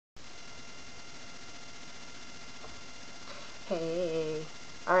Hey.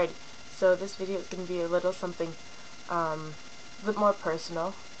 Alright, so this video is going to be a little something a bit more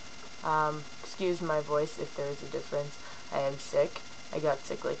personal. Excuse my voice if there is a difference. I am sick. I got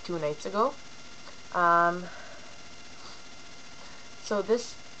sick like 2 nights ago. So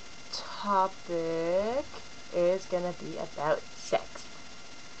this topic is going to be about sex.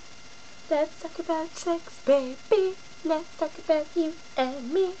 Let's talk about sex, baby. Let's talk about you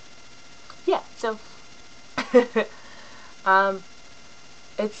and me. Yeah, so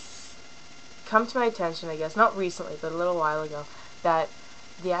it's come to my attention, I guess, not recently, but a little while ago, that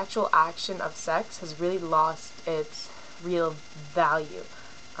the actual action of sex has really lost its real value.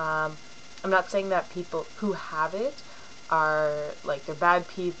 I'm not saying that people who have it are, like, they're bad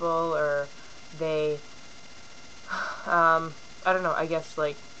people, or they, I don't know, I guess,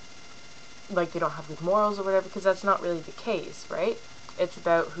 like they don't have good morals or whatever, because that's not really the case, right? It's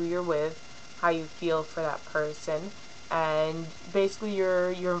about who you're with, how you feel for that person, and basically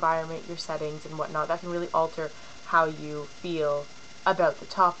your environment, your settings, and whatnot. That can really alter how you feel about the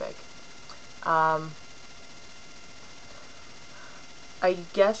topic. I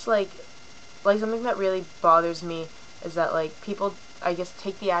guess like something that really bothers me is that like people, I guess,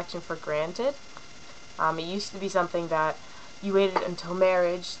 take the action for granted. It used to be something that you waited until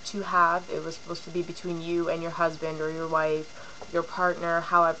marriage to have. It was supposed to be between you and your husband or your wife, your partner,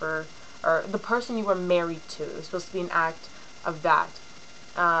 however, or the person you were married to. It was supposed to be an act of that.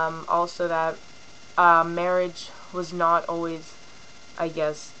 Also that marriage was not always, I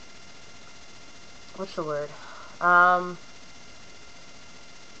guess, what's the word?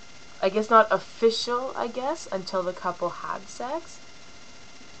 I guess not official, I guess, until the couple had sex.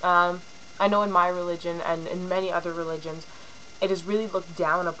 I know in my religion and in many other religions, it is really looked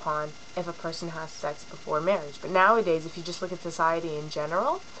down upon if a person has sex before marriage. But nowadays, if you just look at society in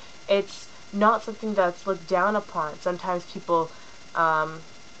general, it's not something that's looked down upon. Sometimes people,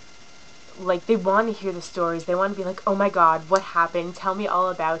 like, they want to hear the stories. They want to be like, oh my god, what happened? Tell me all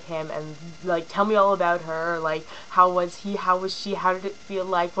about him. And, like, tell me all about her. Like, how was he? How was she? How did it feel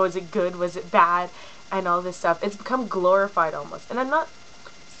like? Was it good? Was it bad? And all this stuff. It's become glorified almost. And I'm not,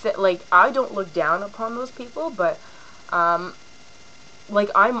 like, I don't look down upon those people, but, like,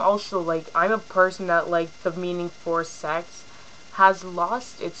 I'm also, like, I'm a person that, like, the meaning for sex has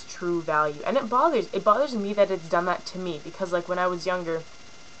lost its true value. And it bothers me that it's done that to me, because, like, when I was younger,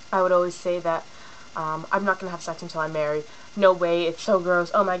 I would always say that, I'm not gonna have sex until I'm married. No way, it's so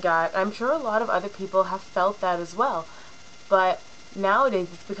gross, oh my god. I'm sure a lot of other people have felt that as well. But nowadays,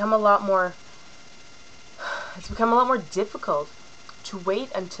 it's become a lot more difficult to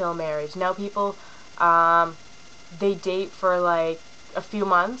wait until marriage. Now people, they date for, like, a few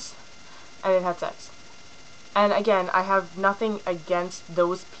months, and they've had sex. And again, I have nothing against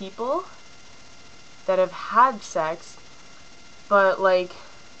those people that have had sex, but, like,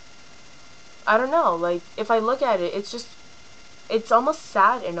 I don't know, like, if I look at it, it's almost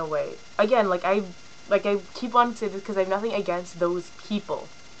sad in a way. Again, I keep wanting to say this because I have nothing against those people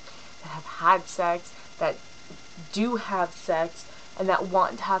that have had sex, that do have sex, and that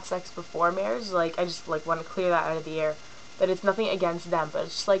want to have sex before marriage. Like, I just, like, want to clear that out of the air. That it's nothing against them, but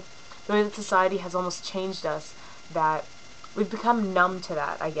it's just, like, the way that society has almost changed us, that we've become numb to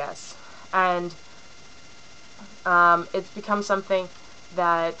that, I guess. And, it's become something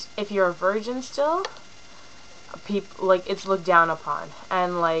that if you're a virgin still, people, like, it's looked down upon.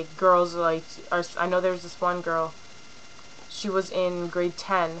 And, like, girls, like, I know there's this one girl, she was in grade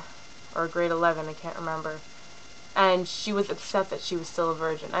 10, or grade 11, I can't remember, and she was upset that she was still a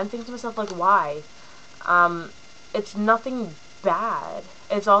virgin. I'm thinking to myself, like, why? It's nothing bad.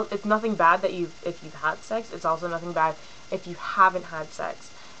 It's nothing bad that if you've had sex. It's also nothing bad if you haven't had sex.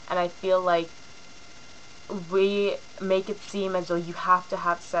 And I feel like we make it seem as though you have to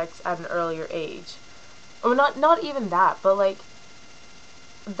have sex at an earlier age. Or not even that, but, like,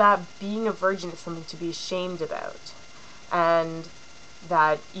 that being a virgin is something to be ashamed about. And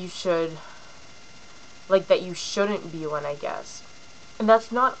that you should, like, that you shouldn't be one, I guess. And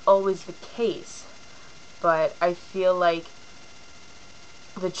that's not always the case. But I feel like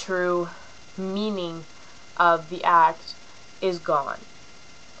the true meaning of the act is gone.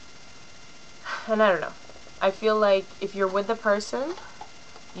 And I don't know. I feel like if you're with a person,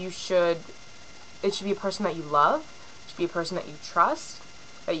 it should be a person that you love, it should be a person that you trust,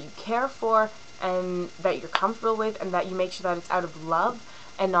 that you care for, and that you're comfortable with, and that you make sure that it's out of love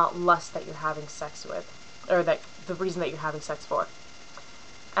and not lust that you're having sex with, or that the reason that you're having sex for.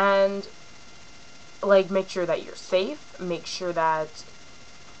 And, like, make sure that you're safe, make sure that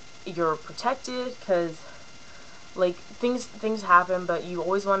you're protected, because, like, things happen, but you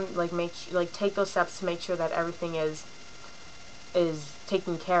always want to, like, take those steps to make sure that everything is is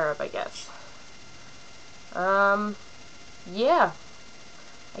taken care of, I guess. Yeah,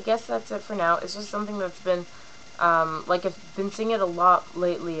 I guess that's it for now. It's just something that's been, like, I've been seeing it a lot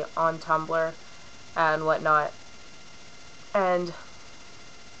lately on Tumblr and whatnot. And,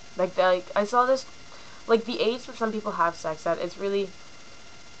 like, I saw this, like, the age that some people have sex at, it's really,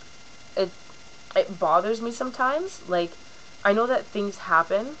 it, it bothers me sometimes. Like, I know that things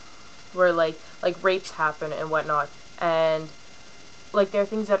happen where, like rapes happen and whatnot, and like there are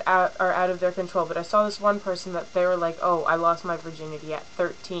things that are out of their control. But I saw this one person that they were like, oh, I lost my virginity at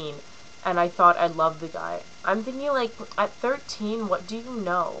 13 and I thought I loved the guy. I'm thinking, like, at 13, what do you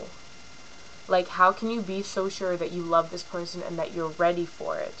know? Like, how can you be so sure that you love this person and that you're ready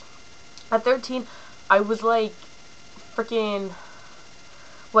for it? At 13, I was like freaking,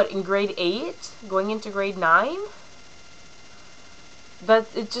 what, in grade 8 going into grade 9. That,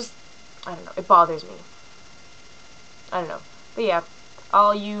 it just, I don't know, it bothers me. I don't know. But yeah,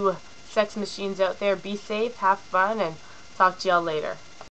 all you sex machines out there, be safe, have fun, and talk to y'all later.